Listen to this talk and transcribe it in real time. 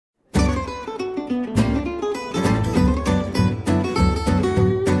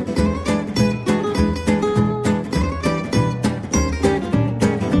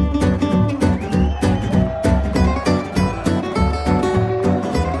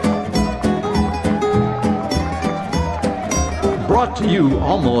brought to you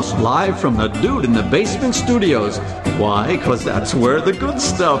almost live from the Dude in the Basement studios. Why? Because that's where the good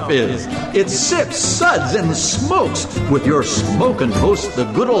stuff is. It's Sips, Suds, and Smokes with your smoking host, the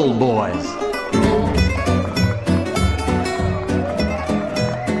good old boys.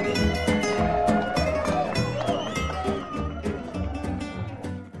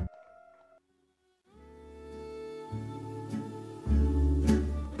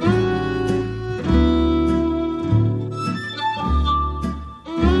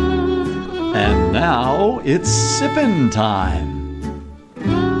 And now it's sippin' time.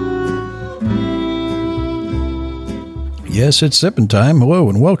 Yes, it's sippin' time. Hello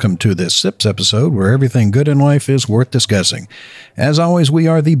and welcome to this Sips episode where everything good in life is worth discussing. As always, we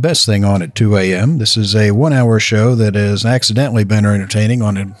are the best thing on at 2 a.m. This is a 1-hour show that has accidentally been entertaining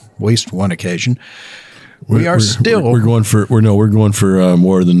on at least one occasion. We're going for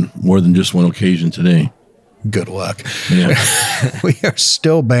more than just one occasion today. Good luck. Yeah. We are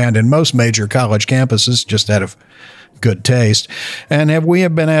still banned in most major college campuses, just out of good taste. And we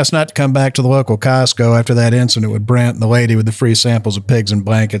have been asked not to come back to the local Costco after that incident with Brent and the lady with the free samples of pigs and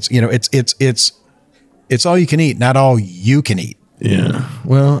blankets. You know, it's all you can eat, not all you can eat. Yeah.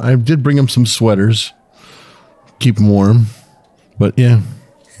 Well, I did bring him some sweaters, keep him warm. But yeah.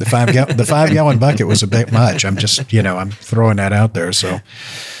 The 5-gallon bucket was a bit much. I'm just, I'm throwing that out there. So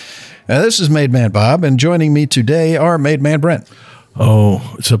this is Made Man Bob, and joining me today are Made Man Brent.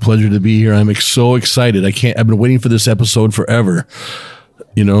 Oh, it's a pleasure to be here. I'm so excited. I've been waiting for this episode forever.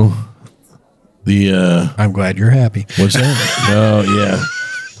 I'm glad you're happy. What's that? Oh, yeah.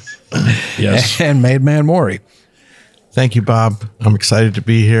 Yes. And Made Man Maury. Thank you, Bob. I'm excited to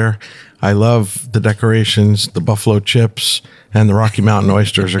be here. I love the decorations, the buffalo chips, and the Rocky Mountain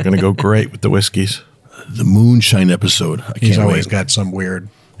oysters are going to go great with the whiskeys. The moonshine episode. He's always got some weird,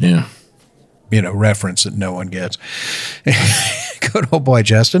 reference that no one gets. Good old boy,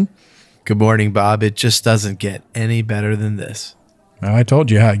 Justin. Good morning, Bob. It just doesn't get any better than this. Well, I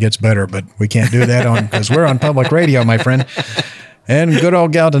told you how it gets better, but we can't do that because we're on public radio, my friend. And good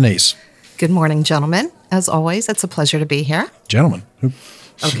old gal Denise. Good morning, gentlemen. As always, it's a pleasure to be here. Gentlemen.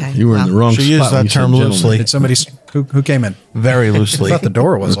 Okay. You were in the wrong spot. She used that term loosely. Did somebody who came in? Very loosely. I thought the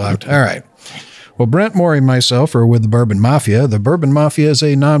door was locked. All right. Well, Brent, Maury, and myself are with the Bourbon Mafia. The Bourbon Mafia is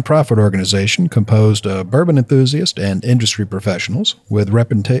a nonprofit organization composed of bourbon enthusiasts and industry professionals with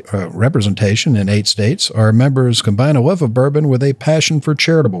representation in 8 states. Our members combine a love of bourbon with a passion for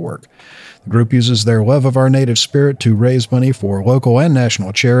charitable work. The group uses their love of our native spirit to raise money for local and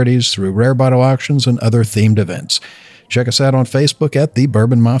national charities through rare bottle auctions and other themed events. Check us out on Facebook at The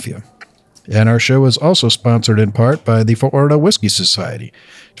Bourbon Mafia. And our show is also sponsored in part by the Florida Whiskey Society.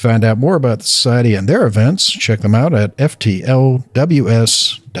 To find out more about the society and their events, check them out at ftlws.com.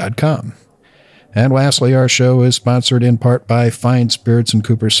 And lastly, our show is sponsored in part by Fine Spirits in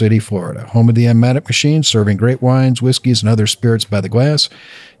Cooper City, Florida, home of the Amatic Machine, serving great wines, whiskeys, and other spirits by the glass.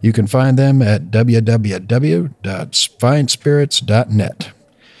 You can find them at www.finespirits.net.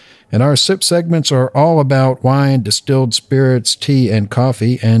 And our sip segments are all about wine, distilled spirits, tea, and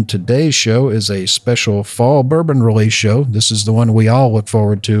coffee. And today's show is a special fall bourbon release show. This is the one we all look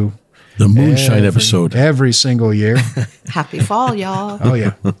forward to. The moonshine episode. Every single year. Happy fall, y'all. Oh,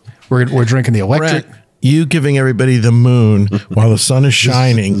 yeah. We're drinking the electric. Brent, you giving everybody the moon while the sun is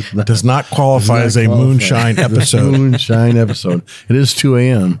shining does not qualify as a moonshine episode. Moonshine episode. It is 2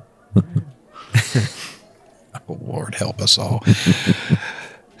 a.m. Oh, Lord, help us all.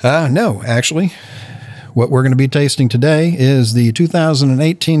 No, actually, what we're going to be tasting today is the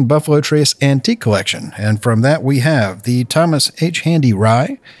 2018 Buffalo Trace Antique Collection. And from that, we have the Thomas H. Handy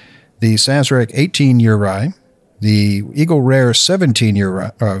Rye, the Sazerac 18-year rye, the Eagle Rare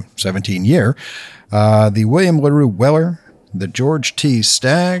 17-year, the William LaRue Weller, the George T.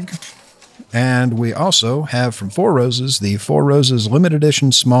 Stagg, and we also have from Four Roses, the Four Roses Limited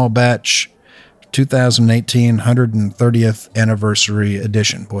Edition Small Batch 2018 130th Anniversary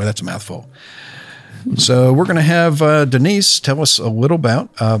Edition. Boy, that's a mouthful. So we're going to have Denise tell us a little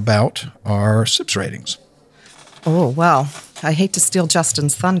about our SIPS ratings. Oh, well, I hate to steal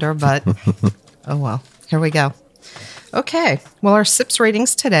Justin's thunder, but oh, well, here we go. Okay, well, our SIPS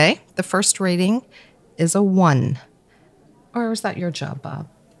ratings today, the first rating is a 1. Or was that your job, Bob?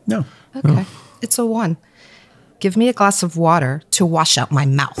 No. Okay, It's a 1. Give me a glass of water to wash out my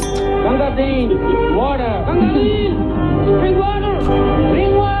mouth. Gangazine, water. Gangazine, bring water.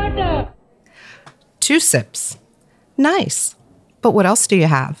 Bring water. 2 sips. Nice. But what else do you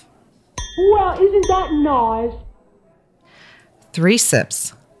have? Well, isn't that nice? 3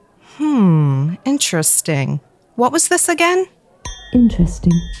 sips. Interesting. What was this again?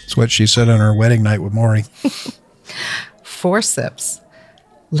 Interesting. That's what she said on her wedding night with Maury. 4 sips.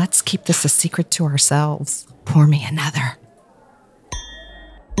 Let's keep this a secret to ourselves. Pour me another.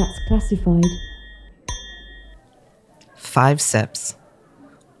 That's classified. 5 sips.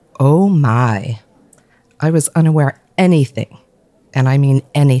 Oh my. I was unaware anything, and I mean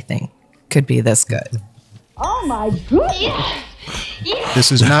anything, could be this good. Oh my goodness!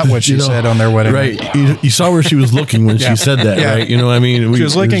 This is not what she said on their wedding night. Right. You saw where she was looking when she said that, right? You know what I mean? She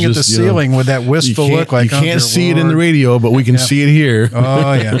was looking at the ceiling with that wistful look like, you oh, can't dear see it in the Lord. radio, but we can see it here.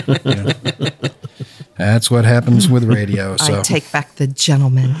 Oh, yeah. That's what happens with radio. So I take back the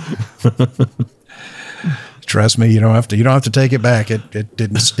gentleman. trust me, you don't have to take it back. It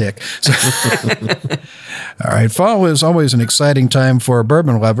didn't stick. So, all right. Fall is always an exciting time for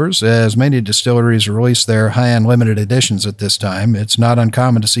bourbon lovers, as many distilleries release their high-end limited editions at this time. It's not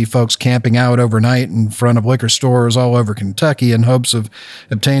uncommon to see folks camping out overnight in front of liquor stores all over Kentucky in hopes of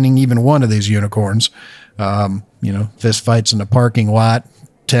obtaining even one of these unicorns. Fist fights in the parking lot,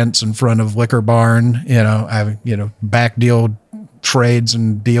 tents in front of liquor barn, back deal trades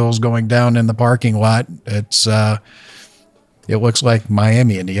and deals going down in the parking lot. It looks like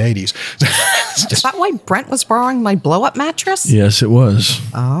Miami in the 80s. Is that why Brent was borrowing my blow-up mattress? Yes, it was.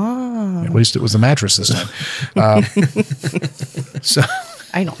 At least it was the mattress this time. So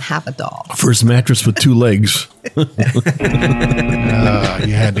I don't have a dog. First mattress with 2 legs. you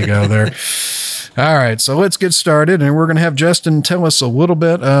had to go there. All right, so let's get started, and we're going to have Justin tell us a little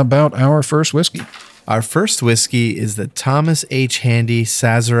bit about our first whiskey. Our first whiskey is the Thomas H. Handy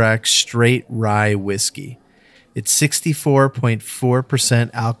Sazerac Straight Rye Whiskey. It's 64.4%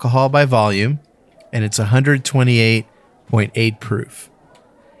 alcohol by volume, and it's 128.8 proof.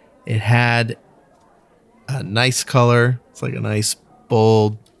 It had a nice color. It's like a nice,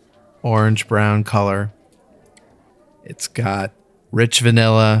 bold, orange-brown color. It's got rich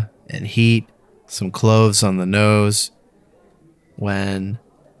vanilla and heat, some cloves on the nose. When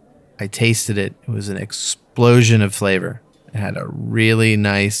I tasted it, it was an explosion of flavor. It had a really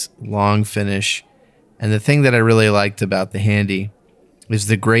nice, long finish. And the thing that I really liked about the Handy is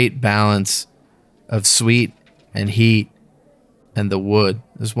the great balance of sweet and heat and the wood.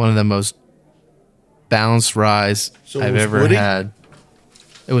 It's one of the most balanced ryes I've ever woody? had.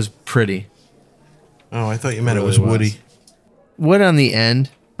 It was pretty. Oh, I thought you meant it Really was was. woody. Wood on the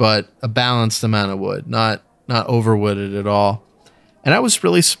end, but a balanced amount of wood, not overwooded at all. And I was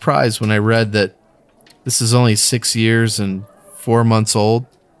really surprised when I read that this is only 6 years and 4 months old,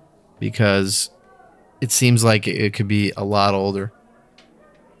 because it seems like it could be a lot older.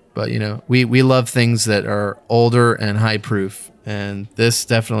 But, we love things that are older and high proof. And this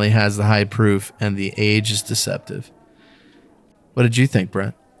definitely has the high proof, and the age is deceptive. What did you think,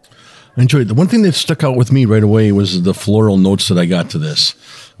 Brent? I enjoyed it. The one thing that stuck out with me right away was the floral notes that I got to this.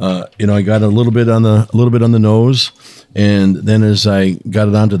 I got a little bit on the nose, and then as I got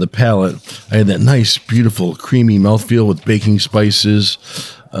it onto the palate, I had that nice, beautiful, creamy mouthfeel with baking spices,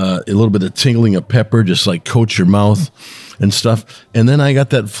 a little bit of tingling of pepper, just like coats your mouth and stuff. And then I got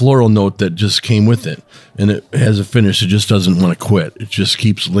that floral note that just came with it, and it has a finish. It just doesn't want to quit. It just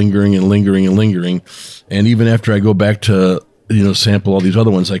keeps lingering and lingering and lingering. And even after I go back to sample all these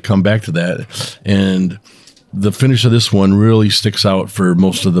other ones, I come back to that, and the finish of this one really sticks out for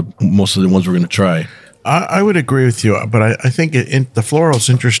most of the ones we're going to try. I would agree with you, but I think the floral's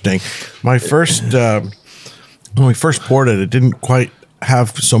interesting. My first, when we first poured it, it didn't quite have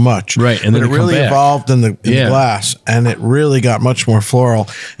so much. Right, and but then it it come really back. evolved in the glass, and it really got much more floral.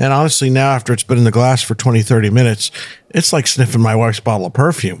 And honestly, now after it's been in the glass for 20, 30 minutes, it's like sniffing my wife's bottle of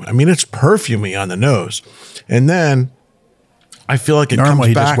perfume. I mean, it's perfumey on the nose. And then I feel like it Normally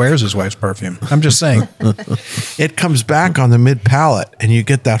he comes back. just wears his wife's perfume. I'm just saying. It comes back on the mid palate, and you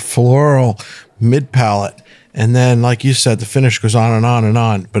get that floral mid palate. And then, like you said, the finish goes on and on and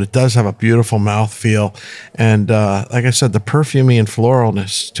on, but it does have a beautiful mouth feel. And like I said, the perfumey and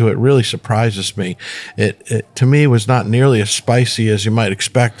floralness to it really surprises me. It to me was not nearly as spicy as you might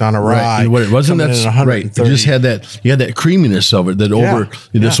expect on a rye. What it wasn't coming in that at right. It 130. just had that. You had that creaminess of it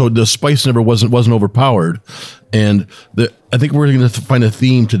Yeah. So the spice never wasn't overpowered. And I think we're going to find a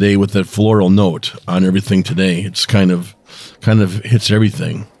theme today with that floral note on everything today. It's kind of hits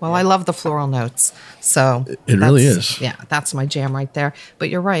everything. Well, I love the floral notes. So It really that's- is. Yeah, that's my jam right there. But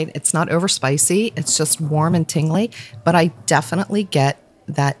you're right. It's not over spicy. It's just warm and tingly. But I definitely get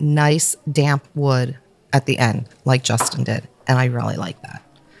that nice damp wood at the end, like Justin did. And I really like that.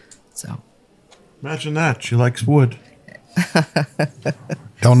 So Imagine that. She likes wood.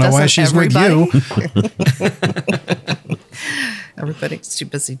 Don't know why Doesn't she's with you. everybody's too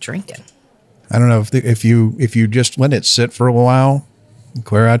busy drinking. I don't know if you just let it sit for a while,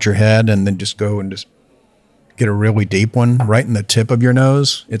 clear out your head, and then just go and just get a really deep one right in the tip of your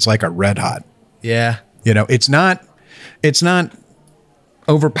nose, it's like a red hot. Yeah. You know, it's not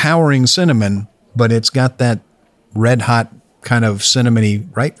overpowering cinnamon, but it's got that red hot kind of cinnamony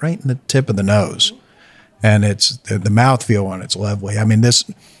right in the tip of the nose. And it's the mouthfeel on it's lovely. I mean, this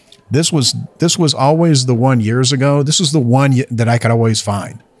was always the one years ago. This was the one that I could always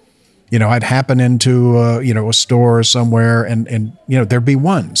find. You know, I'd happen into a store somewhere, and you know, there'd be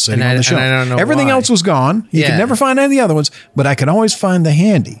one sitting on the shelf. And I don't know everything why. else was gone. You could never find any of the other ones, but I could always find the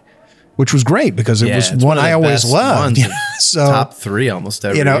Handy, which was great because it was it's one of the I always best loved. ones. So Top 3 almost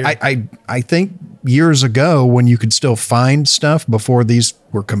every you know, year. I think years ago when you could still find stuff before these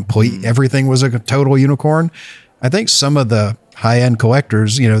were complete, everything was a total unicorn. I think some of the high-end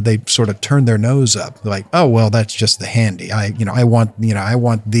collectors, you know, they sort of turn their nose up like, oh, well, that's just the Handy. I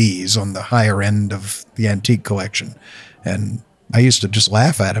want these on the higher end of the antique collection. And I used to just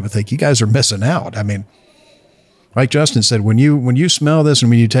laugh at them and think, you guys are missing out. I mean, like Justin said, when you smell this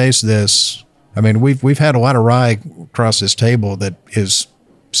and when you taste this, I mean, we've had a lot of rye across this table that is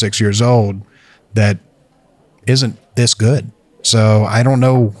 6 years old that isn't this good. So I don't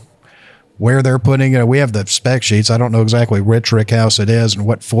know where they're putting it. We have the spec sheets. I don't know exactly which rick house it is and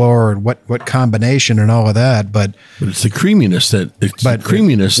what floor and what combination and all of that, but it's the creaminess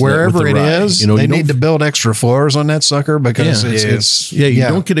wherever it is, you know, they need to build extra floors on that sucker because you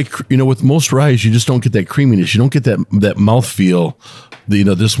don't get with most ryes, you just don't get that creaminess. You don't get that mouthfeel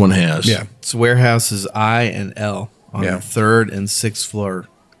that this one has. Yeah. It's warehouses I and L on Yeah. the 3rd and 6th floor.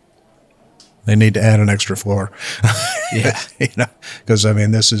 They need to add an extra floor. Yeah. Because I mean,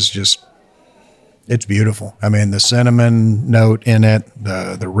 this is just, it's beautiful. I mean, the cinnamon note in it,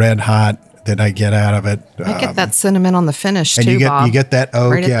 the red hot that I get out of it. I get that cinnamon on the finish and too, you get Bob. you get that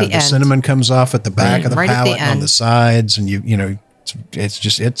oak. Right at The end. cinnamon comes off at the back of the Right at the palate and on end. the sides, and you know,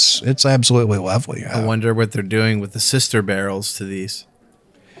 it's absolutely lovely. I wonder what they're doing with the sister barrels to these.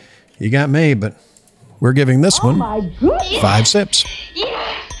 You got me, but we're giving this one My goodness. 5 sips.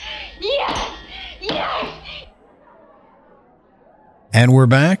 And we're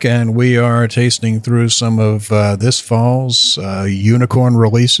back, and we are tasting through some of this fall's unicorn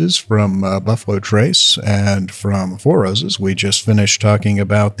releases from Buffalo Trace and from Four Roses. We just finished talking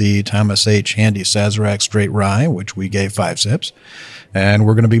about the Thomas H. Handy Sazerac Straight Rye, which we gave 5 sips. And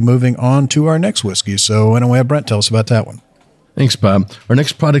we're going to be moving on to our next whiskey. So why don't we have Brent tell us about that one? Thanks, Bob. Our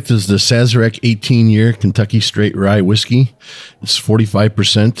next product is the Sazerac 18-year Kentucky Straight Rye Whiskey. It's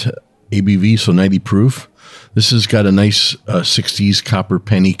 45% ABV, so 90 proof. This has got a nice 60s copper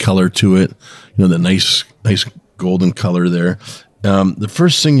penny color to it. You know, the nice golden color there. The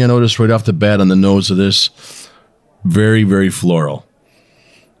first thing you notice right off the bat on the nose of this, very, very floral.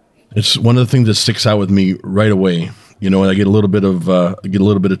 It's one of the things that sticks out with me right away. You know, I get a little bit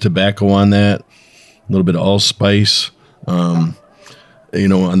of tobacco on that, a little bit of allspice. You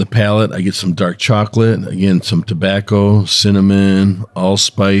know, on the palate, I get some dark chocolate, again, some tobacco, cinnamon,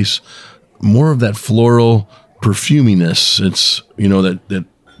 allspice, more of that floral perfuminess. It's, you know, that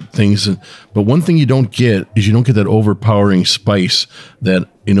things. But one thing you don't get is you don't get that overpowering spice that,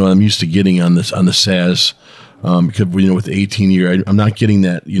 you know, I'm used to getting on the Saz. Because, you know, with the 18-year, I'm not getting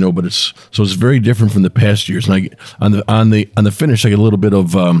that, you know, but it's very different from the past years. And on the finish, I get a little bit of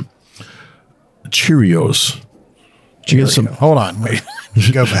Cheerios. You get some. Hold on, wait.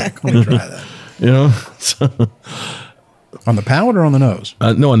 Go back. Let me try that. You know, On the palate or on the nose?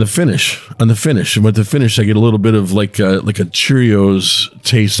 no, on the finish. And with the finish, I get a little bit of like a Cheerios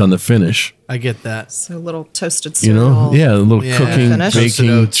taste on the finish. I get that. So a little toasted You cereal. know, yeah, a little cooking, Finish. baking,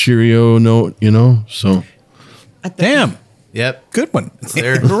 Toasted Cheerio note. You know, so Damn, Yep. good one.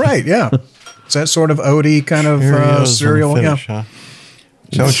 there. You're right, yeah. It's that sort of oaty kind of Cheerios on the cereal. finish, Yeah. huh?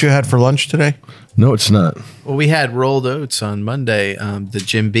 Is that what you had for lunch today? no, it's not. Well, we had rolled oats on Monday, the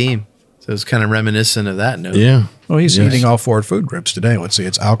Jim Beam. So it was kind of reminiscent of that note. Yeah. Well, he's Yes. eating all 4 food groups today. Let's see.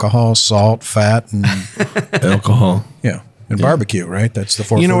 It's alcohol, salt, fat, and Alcohol. yeah, and barbecue, right? That's the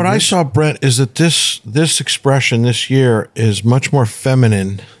 4 You know food what I groups. saw, Brent, is that this expression this year is much more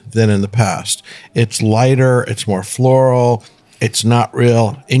feminine than in the past. It's lighter, it's more floral, it's not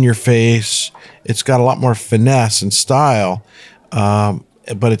real in your face. It's got a lot more finesse and style,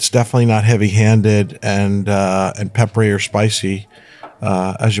 but it's definitely not heavy-handed and peppery or spicy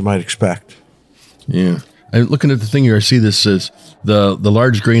as you might expect. Yeah. And looking at the thing here, I see this says the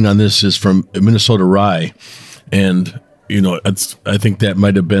large grain on this is from Minnesota rye. And, you know, I think that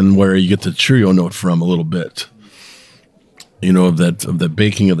might have been where you get the Cheerio note from a little bit. You know, of the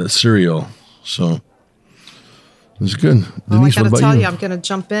baking of the cereal. So it's good. Well, Denise, I what got to about tell you? you, I'm going to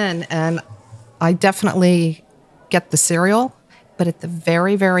jump in, and I definitely get the cereal, but at the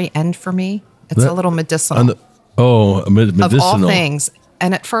very, very end for me, It's a little medicinal. Medicinal. Of all things.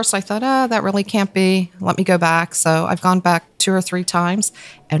 And at first I thought, that really can't be. Let me go back. So I've gone back 2 or 3 times.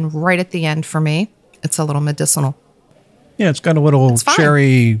 And right at the end for me, it's a little medicinal. Yeah, it's got a little It's fine.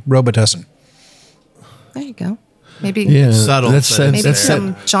 cherry Robitussin. There you go. Maybe Subtle, That's, but maybe that's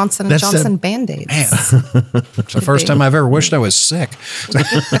some Johnson & that's Johnson that- Band-Aids. It's the first time I've ever wished I was sick.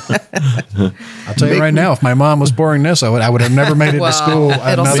 I'll tell you right now, if my mom was pouring this, I would have never made it to school it'll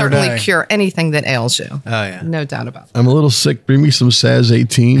another certainly day. cure anything that ails you. Oh, yeah. No doubt about it. I'm a little sick. Bring me some SAS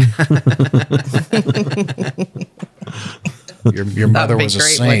 18. Your mother be was a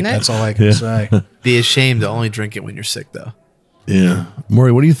great, saint. wouldn't it? That's all I can say. Be ashamed to only drink it when you're sick, though. Yeah.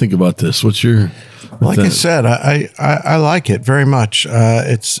 Maury, what do you think about this? What's your... Like I said, I like it very much.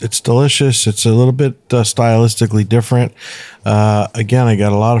 It's delicious. It's a little bit stylistically different. Again, I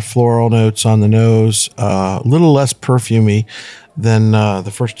got a lot of floral notes on the nose. A little less perfumey than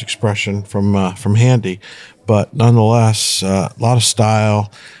the first expression from Handy, but nonetheless, a lot of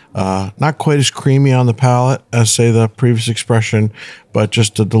style. Not quite as creamy on the palate as, say, the previous expression, but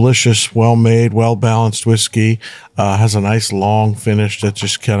just a delicious, well-made, well-balanced whiskey. Has a nice long finish that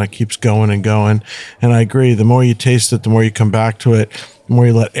just kind of keeps going and going. And I agree, the more you taste it, the more you come back to it, the more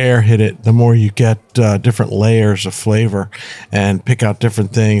you let air hit it, the more you get different layers of flavor and pick out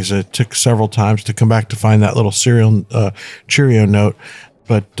different things. It took several times to come back to find that little Cheerio note.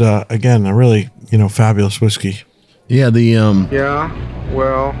 But again, a really, fabulous whiskey. Yeah, the... Yeah,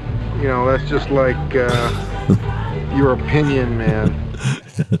 well, that's just like your opinion, man.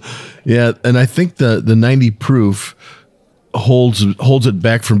 Yeah, and I think the 90 proof holds it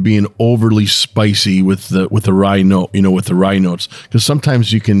back from being overly spicy with the rye note, with the rye notes. Because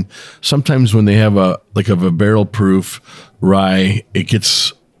sometimes when they have a barrel proof rye,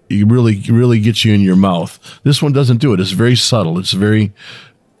 it really gets you in your mouth. This one doesn't do it. It's very subtle. It's very,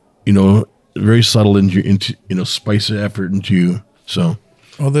 very subtle into spice effort into you. So,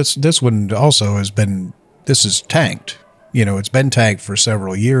 Well, this one also this is tanked. It's been tanked for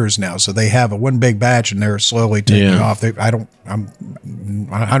several years now. So they have one big batch and they're slowly taking off. I'm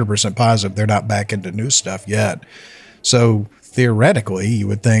 100% positive they're not back into new stuff yet. So theoretically, you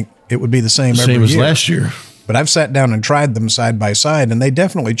would think it would be the same every same as year. last year. But I've sat down and tried them side by side, and they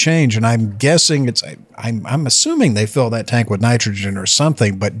definitely change. And I'm guessing I'm assuming they fill that tank with nitrogen or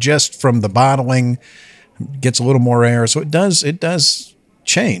something. But just from the bottling, gets a little more air, so it does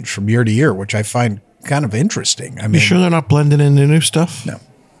change from year to year, which I find kind of interesting. I mean, You sure they're not blending in the new stuff? No.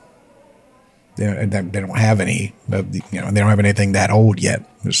 They don't have any. They don't have anything that old yet.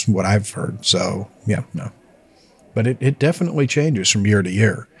 Is what I've heard. So yeah, no. But it definitely changes from year to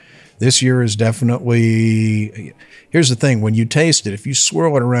year. This year is definitely. Here's the thing: when you taste it, if you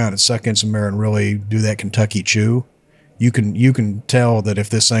swirl it around and suck in some air and really do that Kentucky chew, you can tell that if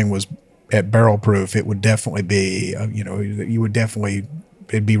this thing was at barrel proof, it would definitely be.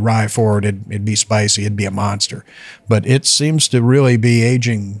 It'd be rye forward. It'd be spicy. It'd be a monster. But it seems to really be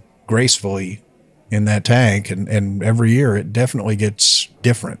aging gracefully in that tank, and every year it definitely gets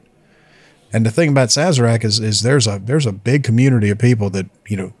different. And the thing about Sazerac is there's a big community of people that,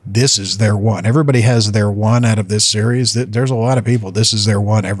 this is their one. Everybody has their one out of this series. There's a lot of people, this is their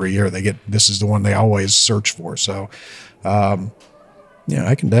one every year. This is the one they always search for. So, I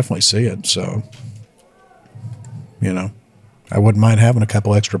can definitely see it. So, I wouldn't mind having a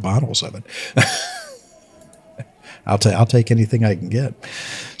couple extra bottles of it. I'll take anything I can get.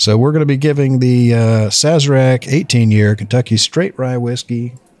 So we're going to be giving the Sazerac 18-year Kentucky Straight Rye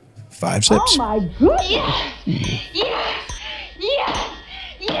Whiskey 5 sips. Oh my goodness!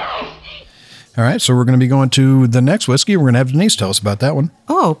 All right, so we're going to be going to the next whiskey. We're going to have Denise tell us about that one.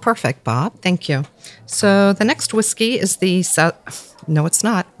 Oh, perfect, Bob. Thank you. So the next whiskey is no, it's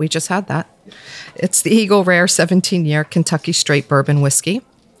not. We just had that. It's the Eagle Rare 17-year Kentucky Straight Bourbon Whiskey.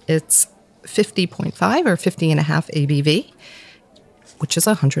 It's 50.5 or 50.5 ABV, which is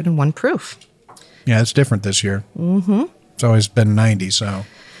 101 proof. Yeah, it's different this year. Mm-hmm. It's always been 90, so.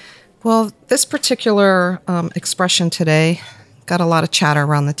 Well, this particular expression today got a lot of chatter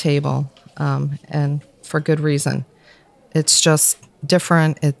around the table, and for good reason. It's just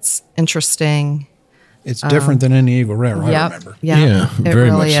different. It's interesting. It's different than any Eagle Rare, I Yep. remember. Yeah, it very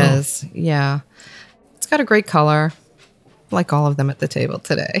really much so. is. Yeah. It's got a great color, like all of them at the table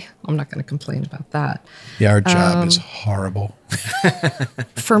today. I'm not going to complain about that. Yeah, our job is horrible.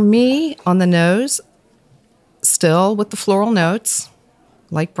 For me, on the nose, still with the floral notes,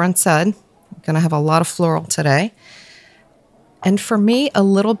 like Brent said, I'm going to have a lot of floral today. And for me, a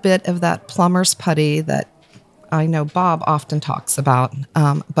little bit of that plumber's putty that I know Bob often talks about,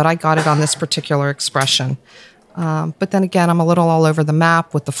 but I got it on this particular expression. But then again, I'm a little all over the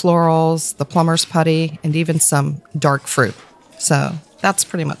map with the florals, the plumber's putty, and even some dark fruit. So that's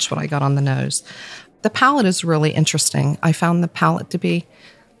pretty much what I got on the nose. The palate is really interesting. I found the palate to be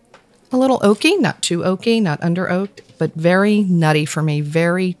a little oaky, not too oaky, not under oaked, but very nutty for me.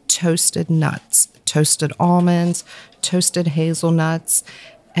 Very toasted nuts, toasted almonds, toasted hazelnuts.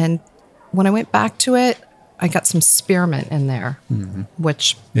 And when I went back to it, I got some spearmint in there,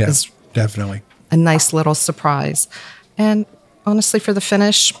 which is definitely a nice little surprise. And honestly, for the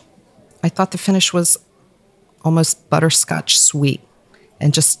finish, I thought the finish was almost butterscotch sweet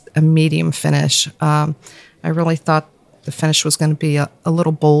and just a medium finish. I really thought the finish was going to be a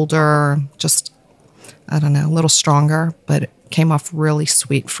little bolder, just, I don't know, a little stronger, but it came off really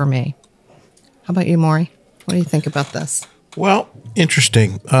sweet for me. How about you, Maury? What do you think about this? Well,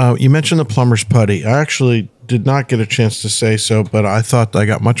 interesting. You mentioned the plumber's putty. I actually did not get a chance to say so, but I thought I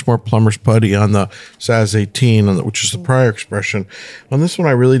got much more plumber's putty on the Saz 18, which is the prior expression. On this one,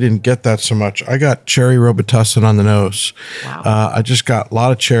 I really didn't get that so much. I got cherry Robitussin on the nose. Wow. I just got a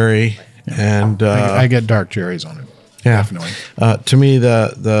lot of cherry, and I get dark cherries on it. yeah, Definitely. To me,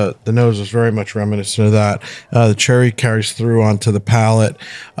 the nose is very much reminiscent of that. The cherry carries through onto the palate.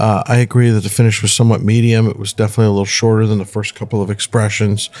 I agree that the finish was somewhat medium. It was definitely a little shorter than the first couple of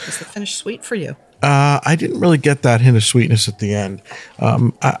expressions. Is the finish sweet for you? I didn't really get that hint of sweetness at the end.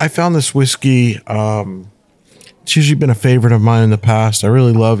 I found this whiskey. It's usually been a favorite of mine in the past. I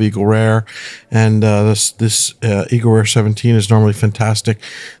really love Eagle Rare, and this Eagle Rare 17 is normally fantastic.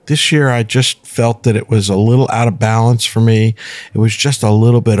 This year, I just felt that it was a little out of balance for me. It was just a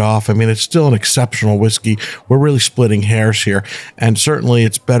little bit off. I mean, it's still an exceptional whiskey. We're really splitting hairs here, and certainly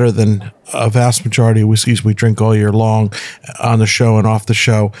it's better than a vast majority of whiskeys we drink all year long on the show and off the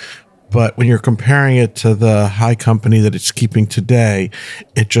show. But when you're comparing it to the high company that it's keeping today,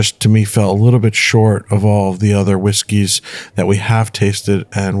 it just, to me, fell a little bit short of all of the other whiskeys that we have tasted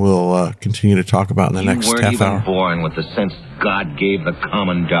and will continue to talk about in the next half hour. You weren't even born with the sense God gave the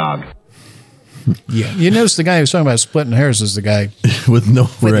common dog. Yeah, you notice the guy who's talking about splitting hairs is the guy. with no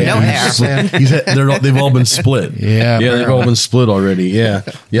hair. They've all been split. Yeah, they've all been split already. Yeah,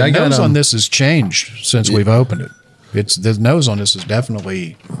 yeah. The nose on this has changed since we've opened it. The nose on this is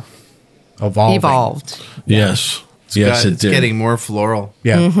definitely evolved. Yes. Yes, It's getting more floral.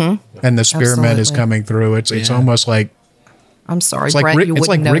 Yeah, and the spearmint is Absolutely. coming through. It's almost like I'm sorry, it's like Brent, you it's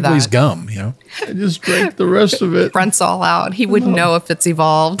wouldn't like know Wrigley's that. gum. You know, I just drank the rest of it. Brent's all out. He wouldn't know if it's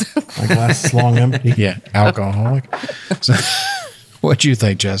evolved. My glass is long empty. yeah, alcoholic. So, what do you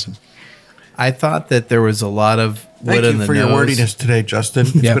think, Justin? I thought that there was a lot of wood Thank in you the for nose. your wordiness today, Justin.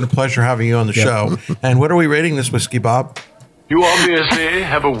 It's Yeah. been a pleasure having you on the show. And what are we rating this whiskey, Bob? You obviously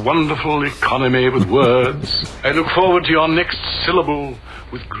have a wonderful economy with words. I look forward to your next syllable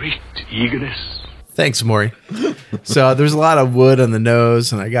with great eagerness. Thanks, Maury. So there's a lot of wood on the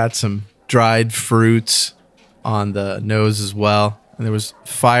nose, and I got some dried fruits on the nose as well. And there was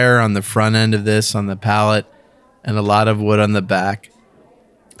fire on the front end of this on the palate, and a lot of wood on the back.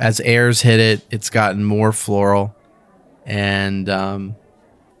 As airs hit it, it's gotten more floral, and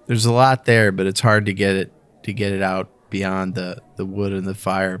there's a lot there, but it's hard to get it out beyond the wood and the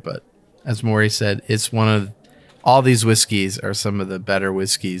fire. But as Maury said, it's one of all these whiskeys are some of the better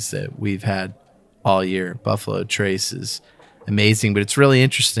whiskeys that we've had all year. Buffalo Trace is amazing, but it's really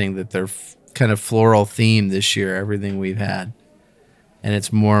interesting that they're kind of floral themed this year, everything we've had. And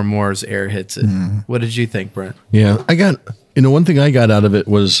it's more and more as air hits it. What did you think, Brent? Yeah, I got, one thing I got out of it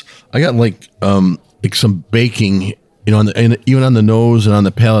was I got like some baking, and even on the nose and on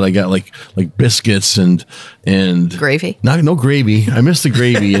the palate, I got like biscuits and Gravy? No gravy. I missed the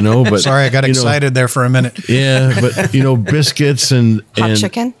gravy, but Sorry, I got excited there for a minute. Yeah, but biscuits and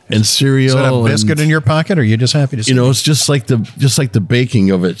chicken? and cereal. Is that a biscuit in your pocket, or are you just happy to see? It's just like the baking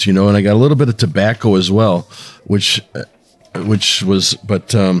of it, and I got a little bit of tobacco as well, which was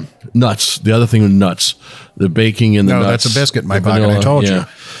nuts. The other thing was nuts, the baking and the nuts. No, that's a biscuit in my the pocket. I told you.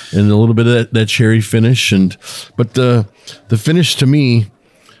 And a little bit of that cherry finish, but the finish to me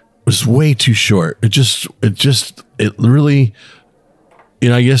was way too short. It really,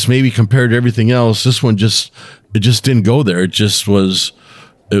 I guess maybe compared to everything else, this one just didn't go there. It was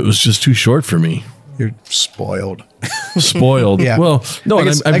just too short for me. You're spoiled. Spoiled. Yeah. Well, no,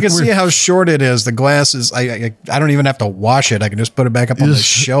 I can see how short it is. The glass is. I don't even have to wash it. I can just put it back up on the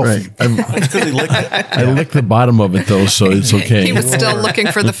shelf. Right. I licked the bottom of it though, so it's okay. He was still looking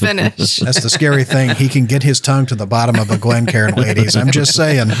for the finish. That's the scary thing. He can get his tongue to the bottom of a Glencairn, ladies. I'm just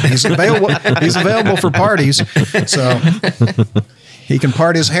saying. He's available for parties, so he can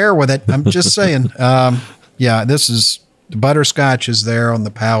part his hair with it. I'm just saying. Yeah, this is the butterscotch is there on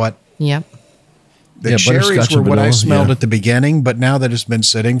the palate. Yep. The cherries butterscotch were and what I vanilla, smelled yeah. at the beginning, but now that it's been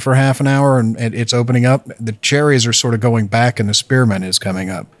sitting for half an hour and it's opening up, the cherries are sort of going back and the spearmint is coming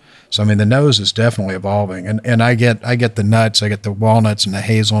up. So, I mean, the nose is definitely evolving. And I get the nuts, I get the walnuts and the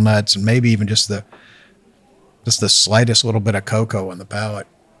hazelnuts and maybe even just the slightest little bit of cocoa on the palate.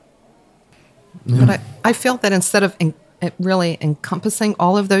 But I feel that instead of it really encompassing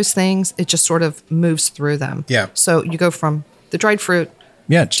all of those things, it just sort of moves through them. Yeah. So you go from the dried fruit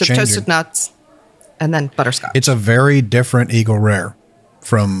It's to changing. toasted nuts and then butterscotch. It's a very different Eagle Rare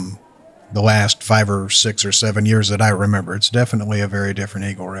from the last 5 or 6 or 7 years that I remember. It's definitely a very different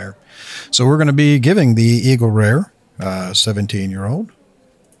Eagle Rare. So we're going to be giving the Eagle Rare 17-year-old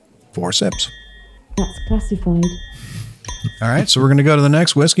 4 sips. That's classified. All right, so we're going to go to the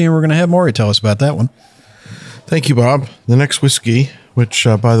next whiskey, and we're going to have Maury tell us about that one. Thank you, Bob. The next whiskey, which,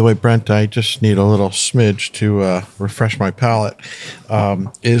 by the way, Brent, I just need a little smidge to refresh my palate,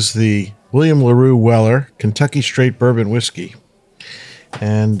 is the William LaRue Weller Kentucky Straight Bourbon Whiskey.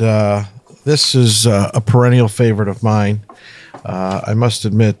 And this is a perennial favorite of mine. I must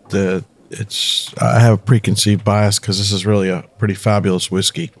admit that I have a preconceived bias because this is really a pretty fabulous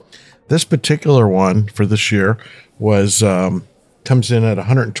whiskey. This particular one for this year was comes in at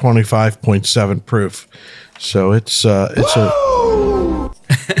 125.7 proof. So it's a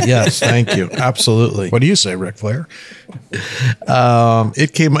yes, thank you. Absolutely. What do you say, Ric Flair?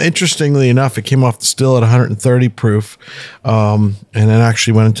 It came, interestingly enough, it came off the still at 130 proof, and then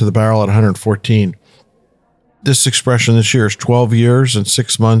actually went into the barrel at 114. This expression this year is 12 years and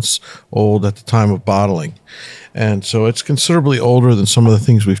 6 months old at the time of bottling. And so it's considerably older than some of the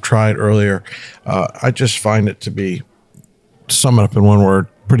things we've tried earlier. I just find it to be, to sum it up in one word,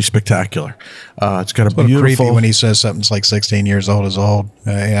 pretty spectacular. It's got a little beautiful... creepy when he says something's like 16 years old is old.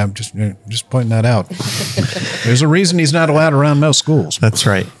 Yeah, I'm just pointing that out. There's a reason he's not allowed around most schools. That's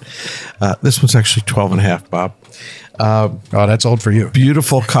right. This one's actually 12 and a half, Bob. Oh, that's old for you.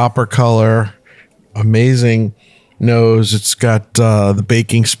 Beautiful copper color, amazing nose. It's got the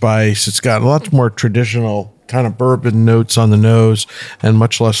baking spice. It's got a lot more traditional kind of bourbon notes on the nose and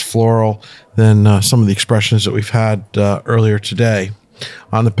much less floral than some of the expressions that we've had earlier today.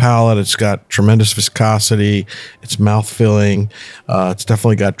 On the palate, it's got tremendous viscosity. It's mouth-filling. It's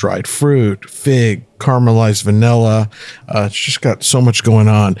definitely got dried fruit, fig, caramelized vanilla. It's just got so much going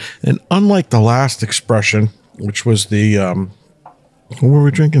on. And unlike the last expression, which was the, what were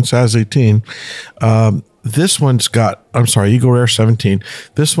we drinking? Saz 18. This one's got, Eagle Rare 17.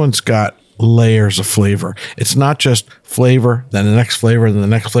 This one's got layers of flavor. It's not just flavor, then the next flavor, then the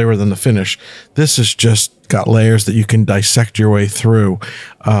next flavor, then the finish. This has just got layers that you can dissect your way through,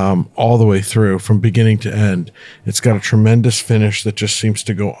 all the way through from beginning to end. It's got a tremendous finish that just seems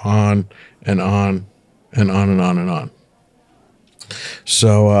to go on and on and on and on and on.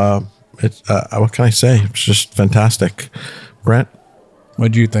 So, what can I say? It's just fantastic. Brent?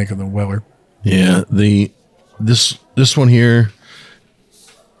 What do you think of the Weller? Yeah, this one here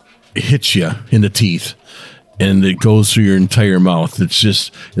hits you in the teeth and it goes through your entire mouth.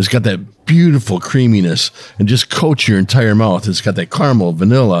 It's got that beautiful creaminess and just coats your entire mouth. It's got that caramel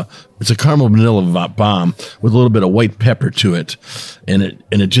vanilla. It's a caramel vanilla bomb with a little bit of white pepper to it. And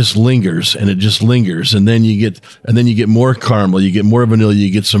it just lingers and it just lingers. And then you get more caramel, you get more vanilla, you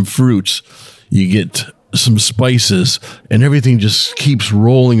get some fruits, you get some spices, and everything just keeps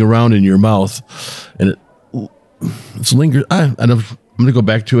rolling around in your mouth. And it's lingers. I'm going to go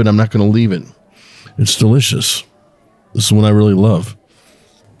back to it. I'm not going to leave it. It's delicious. This is one I really love.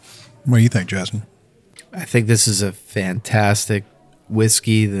 What do you think, Justin? I think this is a fantastic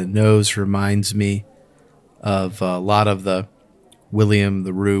whiskey. The nose reminds me of a lot of the William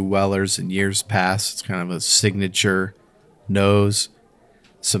LaRue Wellers in years past. It's kind of a signature nose.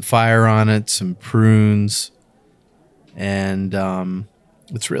 Some fire on it, some prunes, and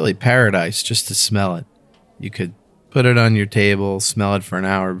it's really paradise just to smell it. You could put it on your table, smell it for an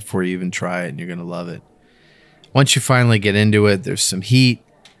hour before you even try it, and you're going to love it. Once you finally get into it, there's some heat,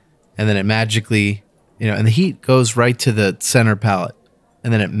 and then it magically, and the heat goes right to the center palate,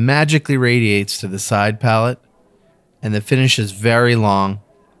 and then it magically radiates to the side palate, and the finish is very long,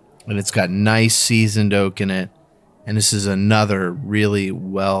 and it's got nice seasoned oak in it, and this is another really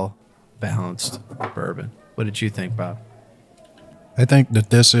well-balanced bourbon. What did you think, Bob? I think that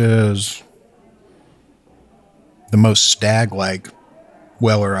this is the most stag-like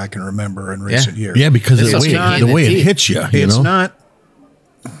Weller I can remember in recent years. Yeah, because It's the way it hits you. It's not.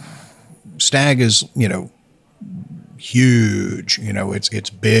 Stag is, huge. It's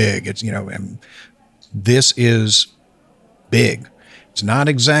big. It's and this is big. It's not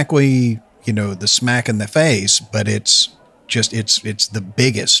exactly the smack in the face, but it's it's the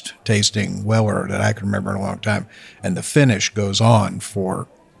biggest tasting Weller that I can remember in a long time. And the finish goes on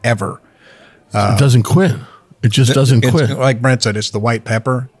forever. It doesn't quit. It just doesn't quit. Like Brent said, it's the white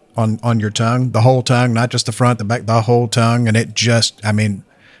pepper on your tongue, the whole tongue, not just the front, the back, the whole tongue. And it just, I mean,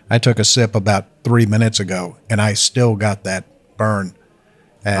 I took a sip about 3 minutes ago and I still got that burn.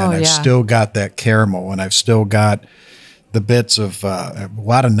 And I've still got that caramel, and I've still got the bits of a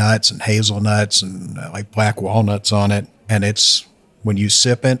lot of nuts and hazelnuts and like black walnuts on it. And it's, when you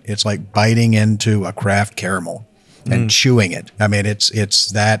sip it, it's like biting into a craft caramel and chewing it. I mean, it's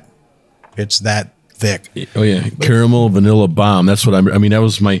that thick. Oh yeah, caramel vanilla bomb. That's what I mean. That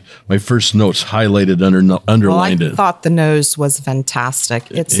was my first notes, highlighted, underlined well, I thought the nose was fantastic.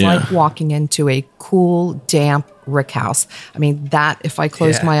 It's like walking into a cool, damp rick house. I mean, that if I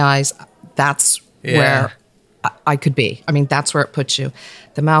close my eyes, that's where I could be. I mean, that's where it puts you.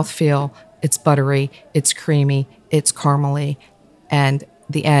 The mouthfeel, it's buttery, it's creamy, it's caramely, and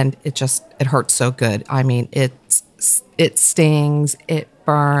the end, it hurts so good. I mean, it stings, it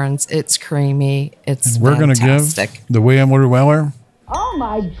burns, it's creamy, it's We're going to give the William LaRue Weller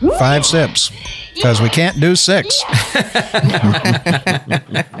 5 sips because we can't do 6.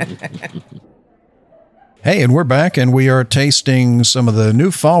 Hey, and we're back, and we are tasting some of the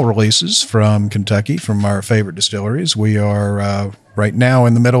new fall releases from Kentucky, from our favorite distilleries. We are right now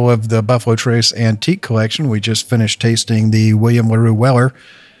in the middle of the Buffalo Trace Antique Collection. We just finished tasting the William LaRue Weller,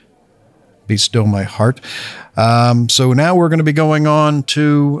 Be Still My Heart. So now we're going to be going on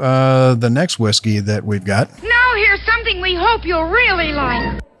to the next whiskey that we've got. Now here's something we hope you'll really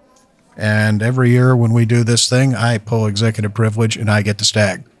like. And every year when we do this thing, I pull executive privilege and I get the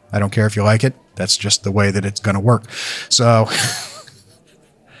stag. I don't care if you like it. That's just the way that it's going to work. So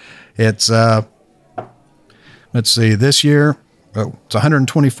it's, let's see, this year, it's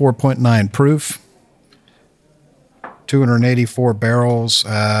 124.9 proof, 284 barrels.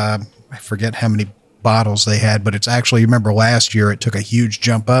 I forget how many bottles they had, but it's actually, remember last year it took a huge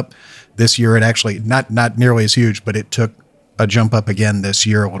jump up. This year it actually, not nearly as huge, but it took a jump up again this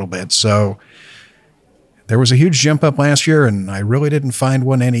year a little bit. So there was a huge jump up last year, and I really didn't find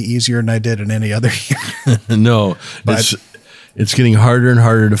one any easier than I did in any other year. No, but it's getting harder and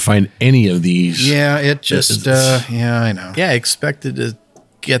harder to find any of these. Yeah, it just, I know. Yeah, I expected to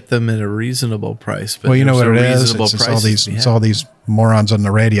get them at a reasonable price, but well, you know what it is? It's It's all these morons on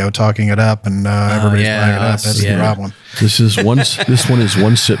the radio talking it up, and everybody's buying it up. That's the problem. This one is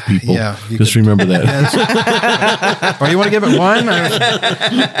one sip, people. Yeah, just remember that. Or you want to give it one?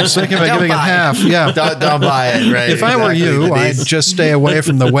 I was thinking about giving it half. Yeah, don't buy it. Right? If I were you, I'd just stay away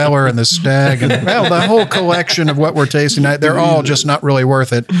from the Weller and the Stag, and the whole collection of what we're tasting. They're all just not really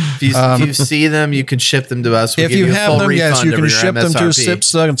worth it. If you see them, you can ship them to us. We'll if you have them, yes, you can ship them to MSRP. Sips,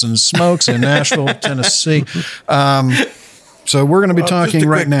 Suds, and Smokes in Nashville, Tennessee. So we're going to be talking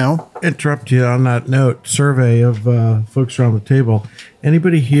right now. Interrupt you on that note. Survey of folks around the table.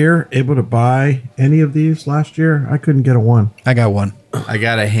 Anybody here able to buy any of these last year? I couldn't get a one. I got one. I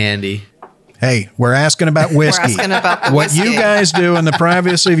got a handy. Hey, we're asking about whiskey. We're asking about the what whiskey. you guys do in the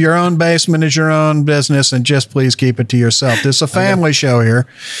privacy of your own basement is your own business, and just please keep it to yourself. This is a family show here.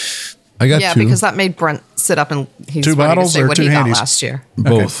 I got two. Because that made Brent sit up and he's 2 ready bottles to say or what 2 he handies? got last year.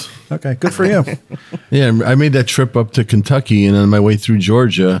 Both. Okay, good for you. Yeah, I made that trip up to Kentucky, and on my way through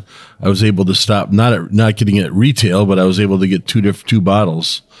Georgia, I was able to stop, not getting it at retail, but I was able to get two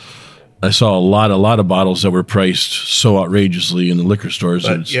bottles. I saw a lot of bottles that were priced so outrageously in the liquor stores.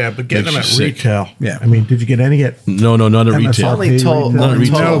 But getting them at retail. Yeah. I mean, did you get any at? No, not at retail. Only told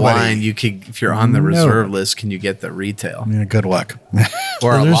retail. wine you could, if you're on the reserve list, can you get the retail Yeah, good luck.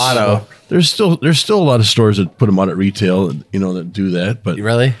 or a lotto? There's still a lot of stores that put them out at retail, that do that. But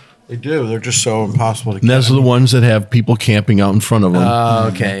Really? They do. They're just so impossible to get. and those are the ones that have people camping out in front of them. Oh,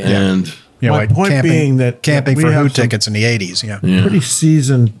 okay. And My point being that camping we for have who some tickets in the 80s. Yeah. pretty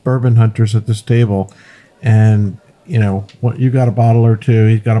seasoned bourbon hunters at this table, and what you got a bottle or two,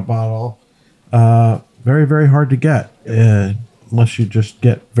 he's got a bottle. Very, very hard to get unless you just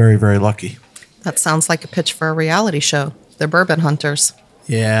get very, very lucky. That sounds like a pitch for a reality show. They're bourbon hunters.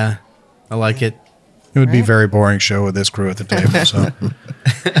 Yeah, I like it. It would be a very boring show with this crew at the table. So,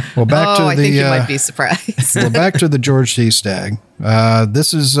 well, back to I the. think you might be surprised. Well, back to the George T. Stag.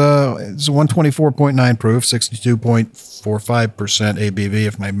 This is it's 124.9 proof, 62.45% ABV.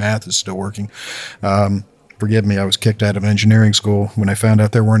 If my math is still working, forgive me. I was kicked out of engineering school when I found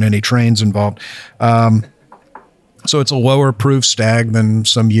out there weren't any trains involved. So it's a lower proof Stag than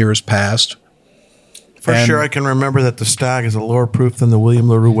some years past. For sure, I can remember that the Stag is a lower proof than the William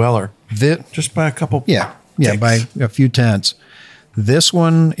LaRue Weller. Just by a couple. Yeah, ticks. by a few tenths. This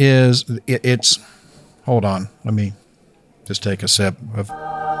one is it's. Hold on, let me Just take a sip of.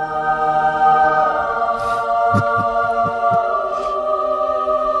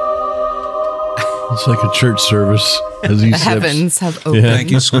 It's like a church service as he The sips. heavens have opened. Yeah.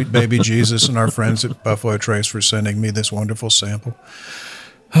 Thank you, sweet baby Jesus, and our friends at Buffalo Trace for sending me this wonderful sample.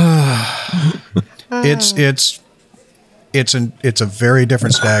 It's a very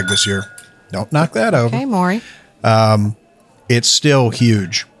different stag this year. Don't knock that over. Okay, Maury. It's still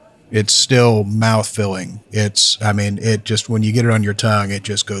huge. It's still mouth filling. It just, when you get it on your tongue, it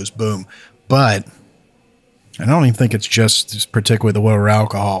just goes boom. But I don't even think it's just particularly the lower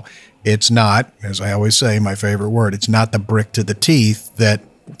alcohol. It's not, as I always say, my favorite word, it's not the brick to the teeth that,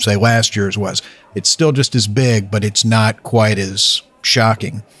 say, last year's was. It's still just as big, but it's not quite as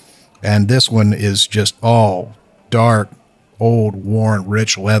shocking. And this one is just all dark, old, worn,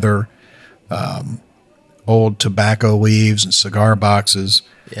 rich leather, old tobacco leaves and cigar boxes.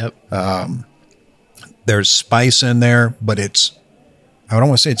 Yep. There's spice in there, but I don't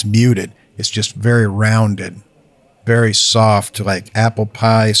want to say it's muted. It's just very rounded, very soft, like apple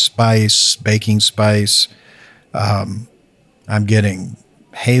pie spice, baking spice. I'm getting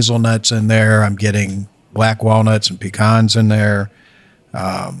hazelnuts in there. I'm getting black walnuts and pecans in there.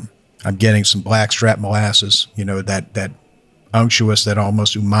 I'm getting some blackstrap molasses, that unctuous, that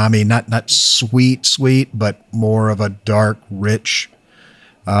almost umami, not sweet, but more of a dark, rich.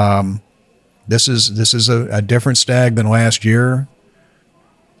 This is a different stag than last year.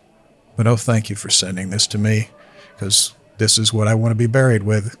 But thank you for sending this to me, because this is what I want to be buried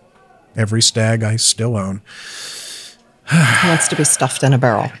with. Every stag I still own. He wants to be stuffed in a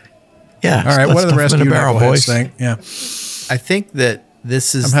barrel. Yeah. All right. What are the rest of you barrel boys boys? think? Yeah. I think that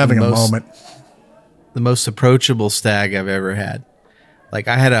this is I'm having a moment. the most approachable stag I've ever had. Like,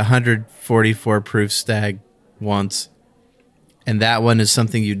 I had a 144 proof stag once, and that one is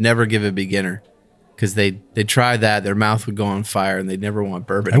something you'd never give a beginner, because they try that, their mouth would go on fire, and they'd never want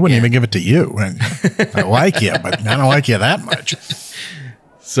bourbon. I wouldn't again. even give it to you. And I like you, but I don't like you that much.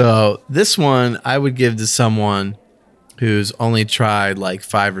 So this one I would give to someone who's only tried like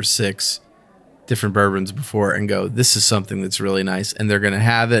 5 or 6 different bourbons before and go, this is something that's really nice. And they're going to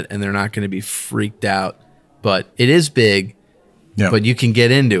have it, and they're not going to be freaked out. But it is big, but you can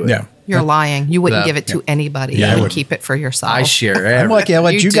get into it. Yeah. You're lying. You wouldn't That- give it to anybody. Yeah, I You would wouldn't. keep it for yourself. I share I'm lucky I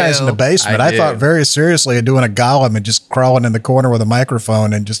let you guys in the basement. I thought very seriously of doing a Gollum and just crawling in the corner with a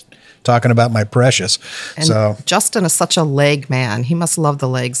microphone and just talking about my precious. And So Justin is such a leg man. He must love the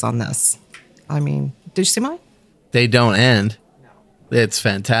legs on this. I mean, did you see mine? They don't end. It's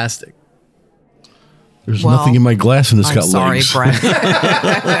fantastic. There's Well, nothing in my glass, and it's I'm got sorry, legs. Brent.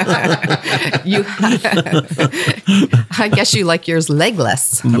 I guess you like yours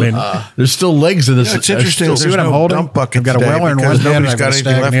legless. I mean, there's still legs in this. It's interesting. See what There's I'm no holding? dump bucket I've got a today Weller in because one hand and nobody's I've got got a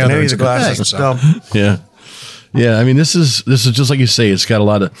anything stag left in in the any other. of the It's a good glasses. thing, so. Dump. Yeah. I mean, this is just like you say. It's got a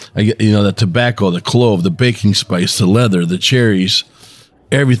lot of, the tobacco, the clove, the baking spice, the leather, the cherries,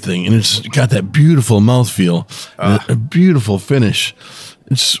 everything, and it's got that beautiful mouthfeel, a beautiful finish.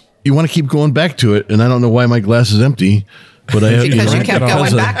 You want to keep going back to it, and I don't know why my glass is empty, but I Because you kept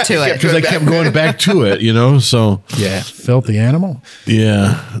going back to it. because I kept going back to it. So yeah, filthy animal.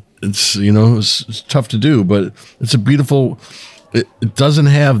 yeah, it's it's tough to do, but it's a beautiful. It doesn't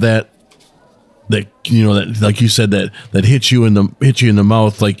have that like you said that hits you in the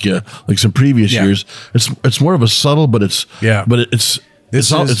mouth like some previous years. It's more of a subtle, but it's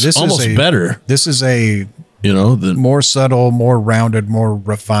almost better. This is a the more subtle, more rounded, more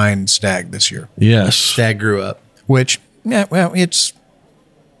refined stag this year. Yes, stag grew up. Which it's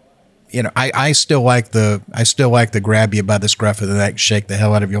I still like the grab you by the scruff of the neck, shake the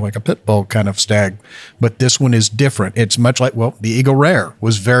hell out of you like a pit bull kind of stag. But this one is different. It's much like the Eagle Rare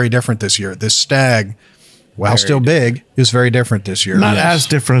was very different this year. This stag, while still big, is very different this year. Not as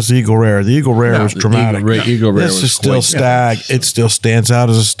different as the Eagle Rare. The Eagle Rare was dramatic. Eagle Rare This was is still quite- stag. It still stands out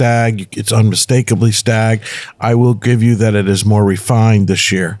as a stag. It's unmistakably stag. I will give you that it is more refined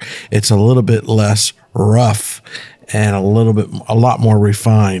this year. It's a little bit less rough and a lot more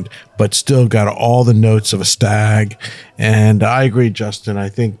refined, but still got all the notes of a stag. And I agree, Justin. I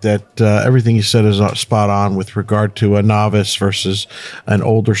think that everything you said is spot on with regard to a novice versus an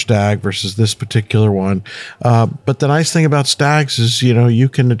older stag versus this particular one. But the nice thing about stags is, you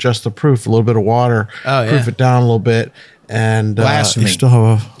can adjust the proof, a little bit of water, proof it down a little bit, and you still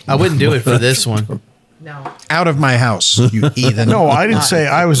have I wouldn't do it for this one. No. Out of my house, you heathen. No, I didn't say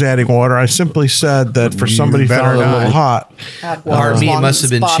I was adding water. I simply said that for somebody who better found it a not. little hot. Harmeet must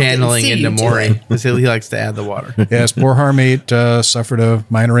have been Bob didn't channeling see into you do Maury it. because he likes to add the water. Yes, poor Harmeet suffered a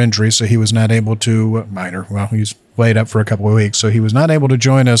minor injury, so he was not able to, he's laid up for a couple of weeks, so he was not able to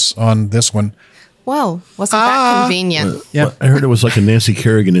join us on this one. Well, wasn't that convenient? Yeah, I heard it was like a Nancy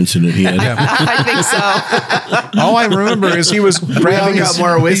Kerrigan incident he had. I think so. All I remember is he was grabbing got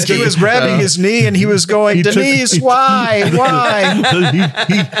more whiskey. He was grabbing his knee and he was going, Denise, why?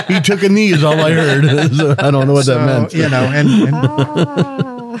 he took a knee is all I heard. I don't know what that meant. You know,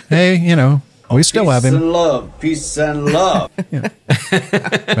 and hey, you know, we still have him. Peace and love.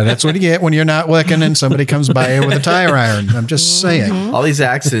 But that's what you get when you're not licking and somebody comes by you with a tire iron. I'm just saying. All these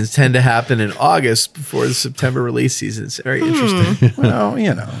accidents tend to happen in August before the September release season. It's very interesting. Well,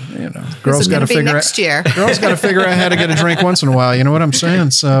 you know, girls got to figure next year. Girls got to figure out how to get a drink once in a while. You know what I'm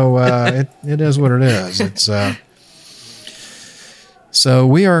saying? So it is what it is. It's so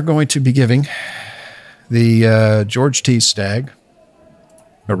we are going to be giving the George T. Stagg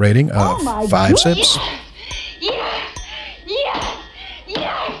a rating of 5 sips.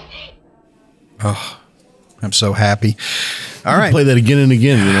 Oh, I'm so happy. All right. Play that again and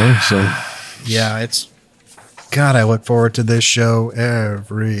again, you know. So yeah, it's God, I look forward to this show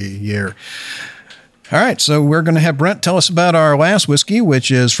every year. All right, so we're going to have Brent tell us about our last whiskey,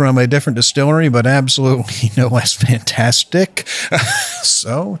 which is from a different distillery, but absolutely no less fantastic.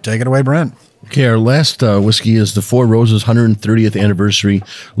 So take it away, Brent. Okay, our last whiskey is the Four Roses 130th Anniversary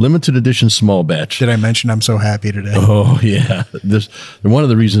Limited Edition Small Batch. Did I mention I'm so happy today? Oh, yeah. One of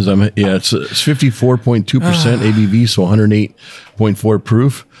the reasons it's 54.2% ABV, so 108.4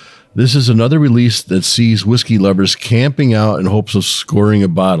 proof. This is another release that sees whiskey lovers camping out in hopes of scoring a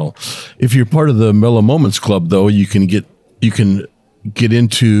bottle. If you're part of the Mellow Moments Club, though, you can get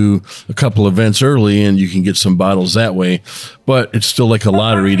into a couple events early and you can get some bottles that way, but it's still like a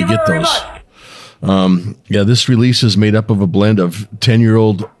lottery to get those. This release is made up of a blend of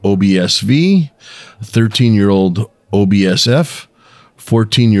 10-year-old OBSV, 13-year-old OBSF,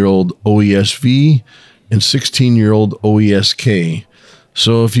 14-year-old OESV, and 16-year-old OESK.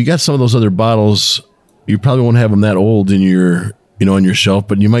 So if you got some of those other bottles, you probably won't have them that old in your on your shelf,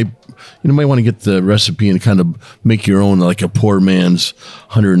 but you might want to get the recipe and kind of make your own, like a poor man's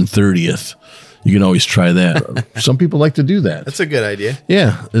 130th. You can always try that. Some people like to do that. That's a good idea.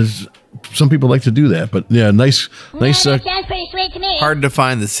 Yeah, some people like to do that, but yeah, nice. Sounds pretty sweet to me. Hard to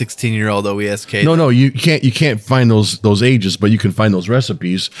find the 16-year-old OESK. No, you can't find those ages, but you can find those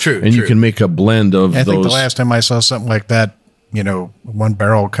recipes. True, and you can make a blend of those. I think the last time I saw something like that, one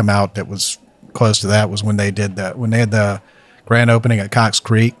barrel come out that was close to that was when they did that. When they had the grand opening at Cox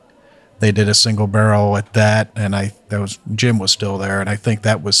Creek, they did a single barrel at that, and Jim was still there, and I think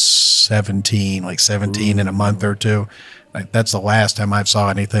that was 17 in a month or two. That's the last time I saw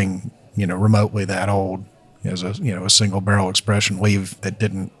anything, remotely that old as a single barrel expression leave that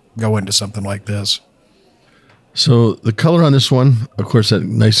didn't go into something like this. So the color on this one, of course, that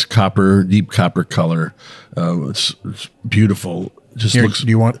nice deep copper color. It's beautiful. Just Here, looks. Do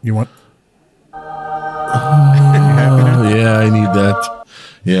you want? Yeah, I need that.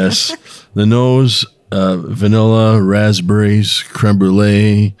 Yes, the nose, vanilla, raspberries, creme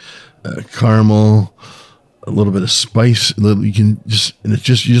brulee, caramel, a little bit of spice. You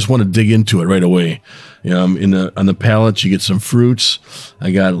just want to dig into it right away. On the palate, you get some fruits. I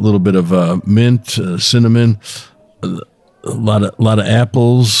got a little bit of mint, cinnamon, a lot of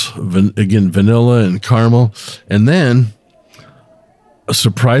apples. Vanilla and caramel, and then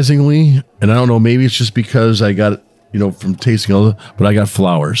surprisingly, and I don't know, maybe it's just because I got from tasting all but I got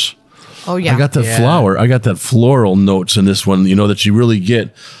flowers. Oh yeah, I got that flower. I got that floral notes in this one. That you really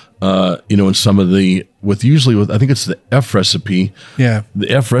get. In some of I think it's the F recipe. Yeah. The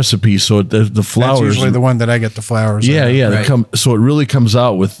F recipe. So the flowers. That's usually the one that I get the flowers. Yeah, on. yeah. Right. So it really comes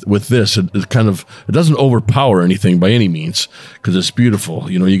out with this. It doesn't overpower anything by any means because it's beautiful.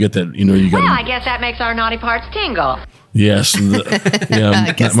 You get that. Well, I guess that makes our naughty parts tingle. Yes.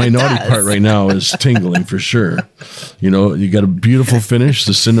 My naughty part right now is tingling for sure. You got a beautiful finish.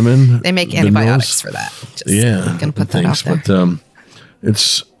 The cinnamon. They make antibiotics for that. Yeah. Can put that out there. But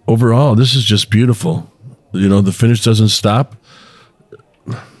it's. Overall, this is just beautiful. The finish doesn't stop.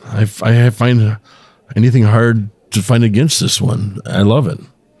 I find anything hard to find against this one. I love it.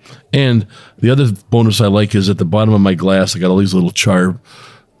 And the other bonus I like is at the bottom of my glass, I got all these little char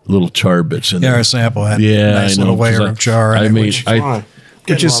bits in there. Yeah, our sample had yeah, a nice little layer of char. Which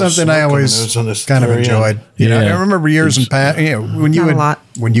is something I always kind of enjoyed. I remember years in past,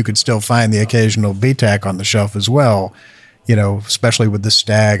 when you could still find the occasional BTAC on the shelf as well. Especially with the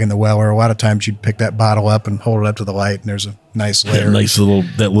Stag and the Weller, a lot of times you'd pick that bottle up and hold it up to the light, and there's a nice layer.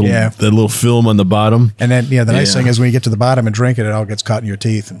 That little film on the bottom. And then, the nice thing is when you get to the bottom and drink it, it all gets caught in your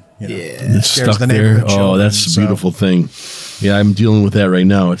teeth, and it's stuck there. Oh, that's a beautiful thing. Yeah, I'm dealing with that right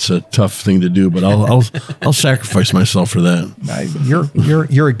now. It's a tough thing to do, but I'll sacrifice myself for that.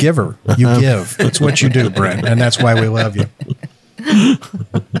 You're a giver. You give. It's what you do, Brent, and that's why we love you.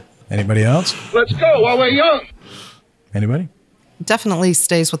 Anybody else? Let's go while we're young. Anybody? Definitely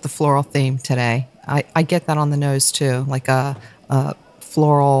stays with the floral theme today. I get that on the nose too, like a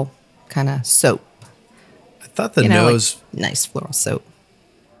floral kind of soap. I thought the nose like nice floral soap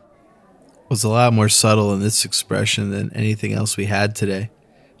was a lot more subtle in this expression than anything else we had today.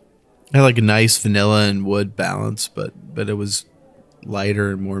 I had like a nice vanilla and wood balance, but it was lighter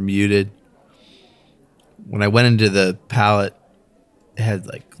and more muted. When I went into the palette, it had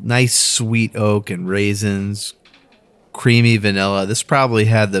like nice sweet oak and raisins, creamy vanilla. This probably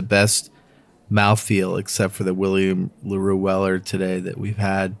had the best mouthfeel except for the William LaRue Weller today that we've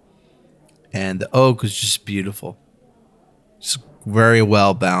had. And the oak was just beautiful. Just very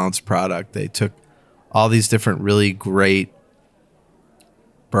well balanced product. They took all these different really great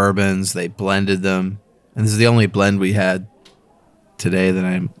bourbons, they blended them, and this is the only blend we had today that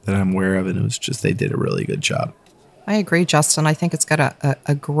I'm aware of, and it was just they did a really good job. I agree, Justin. I think it's got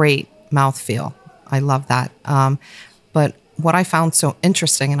a great mouthfeel. I love that. But what I found so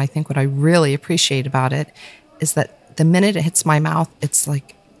interesting, and I think what I really appreciate about it, is that the minute it hits my mouth, it's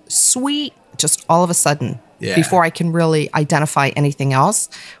like sweet, just all of a sudden. Yeah. Before I can really identify anything else,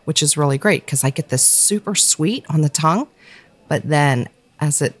 which is really great because I get this super sweet on the tongue, but then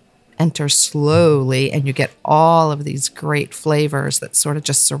as it enters slowly and you get all of these great flavors that sort of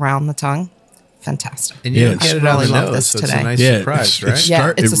just surround the tongue, fantastic. And you get it really love this today. It's a nice surprise, right?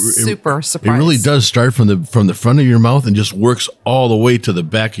 It's a super surprise. It really does start from the front of your mouth and just works all the way to the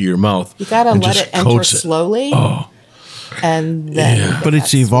back of your mouth. You gotta let it enter slowly. Oh. And then, but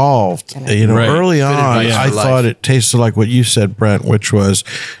it's evolved. Early on, I thought it tasted like what you said, Brent, which was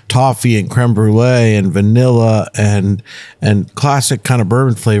toffee and creme brulee and vanilla and classic kind of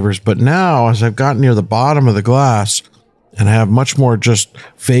bourbon flavors. But now, as I've gotten near the bottom of the glass and I have much more just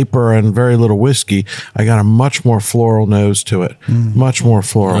vapor and very little whiskey, I got a much more floral nose to it. Much more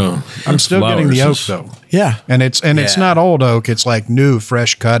floral. Oh, I'm still getting the oak though. Yeah, and it's not old oak. It's like new,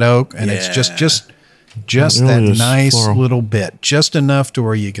 fresh cut oak, and it's just that nice floral little bit, just enough to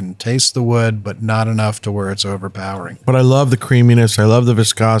where you can taste the wood, but not enough to where it's overpowering. But I love the creaminess. I love the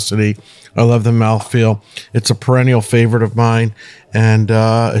viscosity. I love the mouthfeel. It's a perennial favorite of mine, and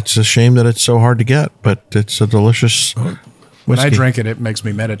it's a shame that it's so hard to get, but it's a delicious whiskey. When I drink it, it makes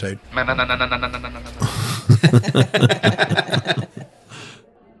me meditate.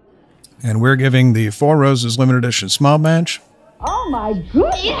 And we're giving the Four Roses Limited Edition Small Batch. Oh my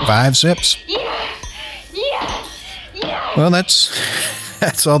goodness! 5 sips. Well,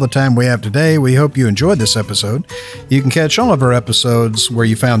 that's all the time we have today. We hope you enjoyed this episode. You can catch all of our episodes where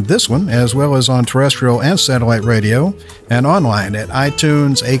you found this one, as well as on terrestrial and satellite radio, and online at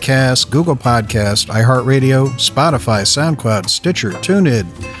iTunes, Acast, Google Podcast, iHeartRadio, Spotify, SoundCloud, Stitcher, TuneIn,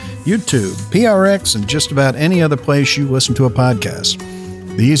 YouTube, PRX, and just about any other place you listen to a podcast.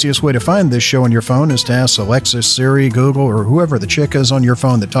 The easiest way to find this show on your phone is to ask Alexa, Siri, Google, or whoever the chick is on your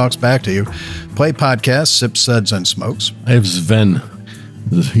phone that talks back to you. Play podcasts, Sips, Suds, and Smokes. I have Sven.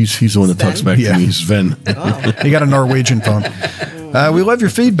 He's the one that talks back to me. Sven. Oh. You got a Norwegian phone. We love your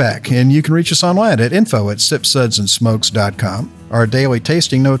feedback, and you can reach us online at info@sipsudsandsmokes.com. Our daily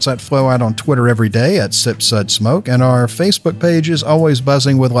tasting notes that flow out on Twitter every day at SipSudSmoke, and our Facebook page is always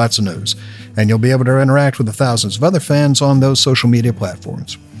buzzing with lots of news. And you'll be able to interact with the thousands of other fans on those social media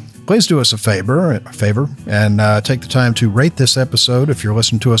platforms. Please do us a favor and take the time to rate this episode. If you're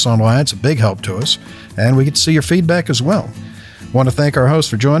listening to us online, it's a big help to us, and we get to see your feedback as well. Want to thank our host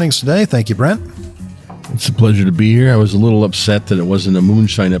for joining us today. Thank you, Brent. It's a pleasure to be here. I was a little upset that it wasn't a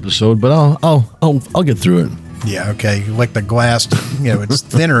moonshine episode, but I'll get through it. Yeah, okay. Like the glass, it's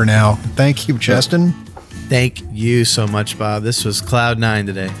thinner now. Thank you, Justin. Thank you so much, Bob. This was Cloud 9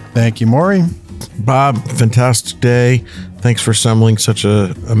 today. Thank you, Maury. Bob, fantastic day. Thanks for assembling such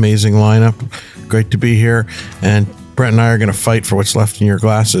an amazing lineup. Great to be here. And Brent and I are going to fight for what's left in your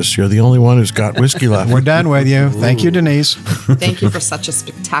glasses. You're the only one who's got whiskey left. We're done with you. Thank you, Denise. Thank you for such a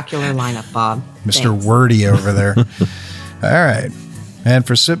spectacular lineup, Bob. Mr. Thanks. Wordy over there. All right. And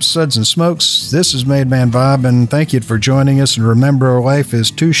for Sips, Suds, and Smokes, this is Made Man Bob, and thank you for joining us. And remember, life is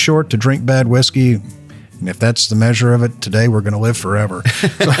too short to drink bad whiskey. And if that's the measure of it, today we're going to live forever.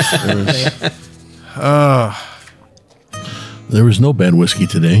 There was no bad whiskey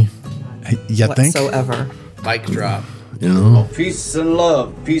today. You think? Whatsoever. Mic drop. Peace and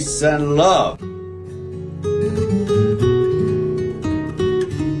love. Peace and love.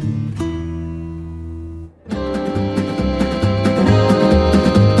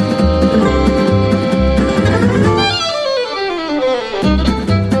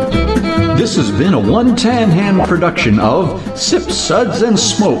 This has been a One Tan Hand production of Sips, Suds, and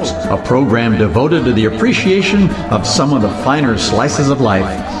Smokes, a program devoted to the appreciation of some of the finer slices of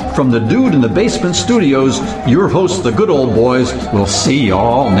life. From the Dude in the Basement Studios, your hosts, the Good Old Boys, will see you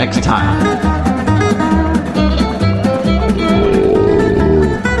all next time.